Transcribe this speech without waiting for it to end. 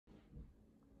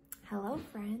Hello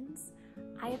friends,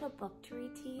 I have a book to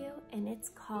read to you and it's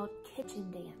called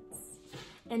Kitchen Dance.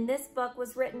 And this book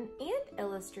was written and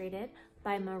illustrated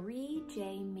by Maurice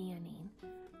J. Manning.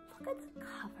 Look at the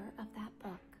cover of that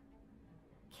book,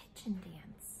 Kitchen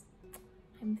Dance.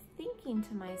 I'm thinking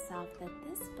to myself that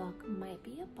this book might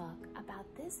be a book about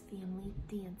this family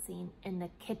dancing in the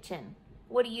kitchen.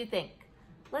 What do you think?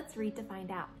 Let's read to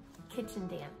find out. Kitchen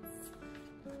Dance.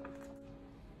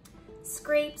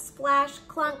 Scrape, splash,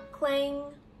 clunk, clang.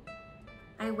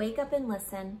 I wake up and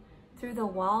listen. Through the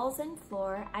walls and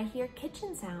floor, I hear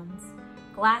kitchen sounds.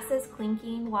 Glasses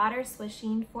clinking, water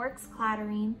swishing, forks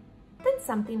clattering, then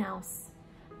something else.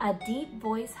 A deep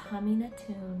voice humming a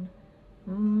tune.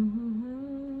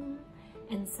 Mm-hmm.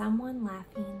 And someone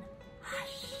laughing,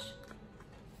 hush.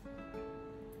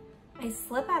 I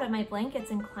slip out of my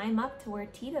blankets and climb up to where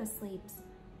Tito sleeps.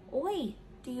 Oi,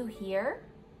 do you hear?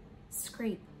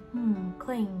 Scrape,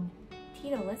 cling.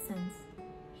 Tito listens.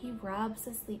 He rubs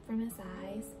the sleep from his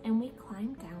eyes and we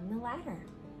climb down the ladder.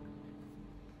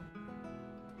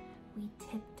 We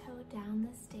tiptoe down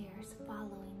the stairs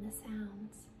following the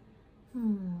sounds.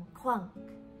 Clunk.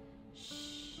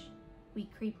 Shh. We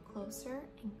creep closer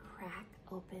and crack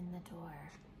open the door.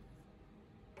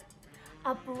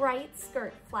 A bright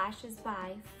skirt flashes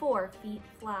by, 4 feet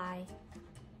fly.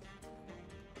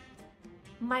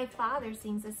 My father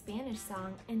sings a Spanish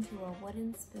song into a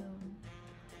wooden spoon.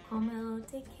 Como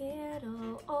te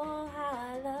quiero, oh how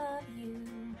I love you.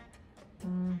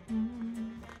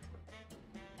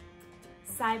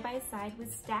 Side by side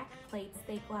with stacked plates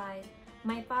they glide.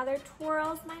 My father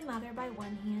twirls my mother by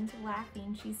one hand,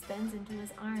 laughing she spins into his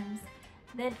arms,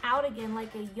 then out again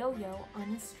like a yo-yo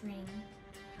on a string.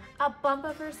 A bump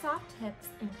of her soft hips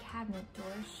and cabinet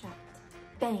doors shut.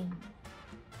 Bang!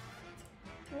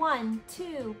 1,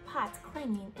 2 pots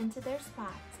clanging into their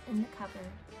spots in the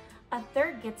cupboard. A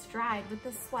third gets dried with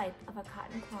the swipe of a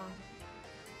cotton cloth.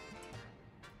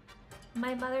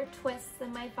 My mother twists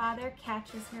and my father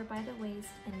catches her by the waist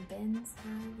and bends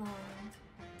her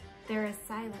low. There is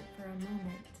silence for a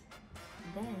moment.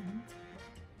 Then,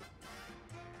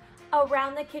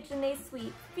 around the kitchen they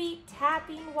sweep, feet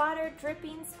tapping, water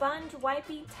dripping, sponge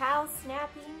wiping, towel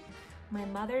snapping. My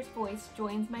mother's voice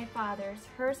joins my father's,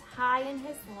 hers high and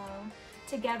his low.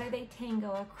 Together they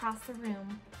tango across the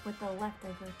room with the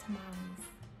leftover tamales.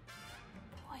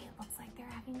 Boy, it looks like they're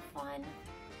having fun.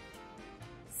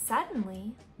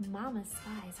 Suddenly, Mama's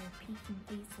spies are peeking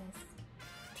faces.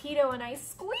 Tito and I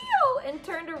squeal and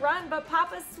turn to run, but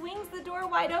Papa swings the door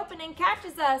wide open and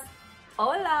catches us.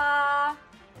 Hola!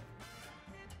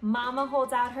 Mama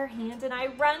holds out her hand and I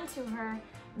run to her.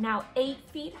 Now 8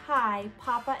 feet high,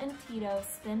 Papa and Tito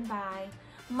spin by.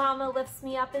 Mama lifts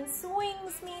me up and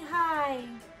swings me high.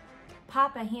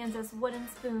 Papa hands us wooden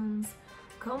spoons.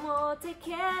 Como te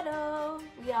quiero,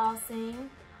 we all sing.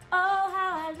 Oh,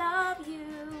 how I love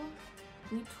you.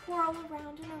 We twirl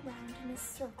around and around in a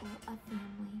circle of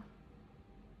family.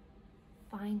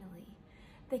 Finally,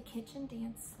 the kitchen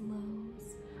dance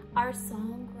slows. Our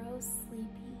song grows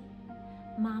sleepy.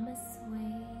 Mama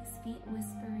sways, feet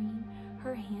whispering.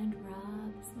 Her hand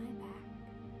rubs my back.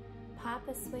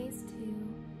 Papa sways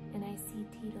too, and I see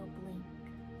Tito blink.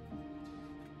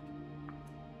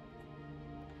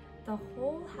 The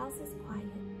whole house is quiet,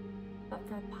 but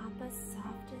for Papa's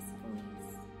softest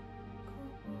voice,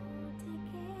 como te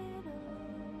quiero.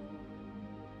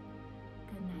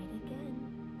 Good night again,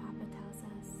 Papa tells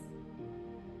us.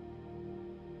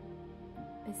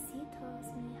 Besitos,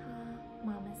 mija,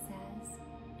 Mama says,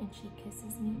 and she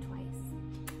kisses me twice.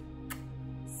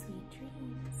 Sweet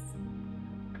dreams.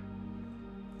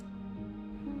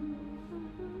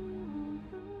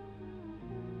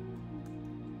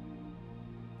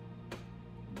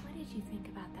 What did you think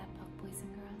about that book, boys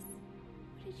and girls?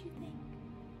 What did you think?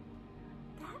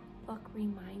 That book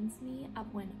reminds me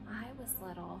of when I was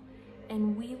little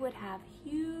and we would have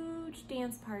huge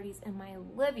dance parties in my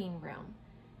living room.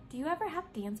 Do you ever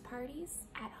have dance parties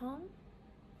at home?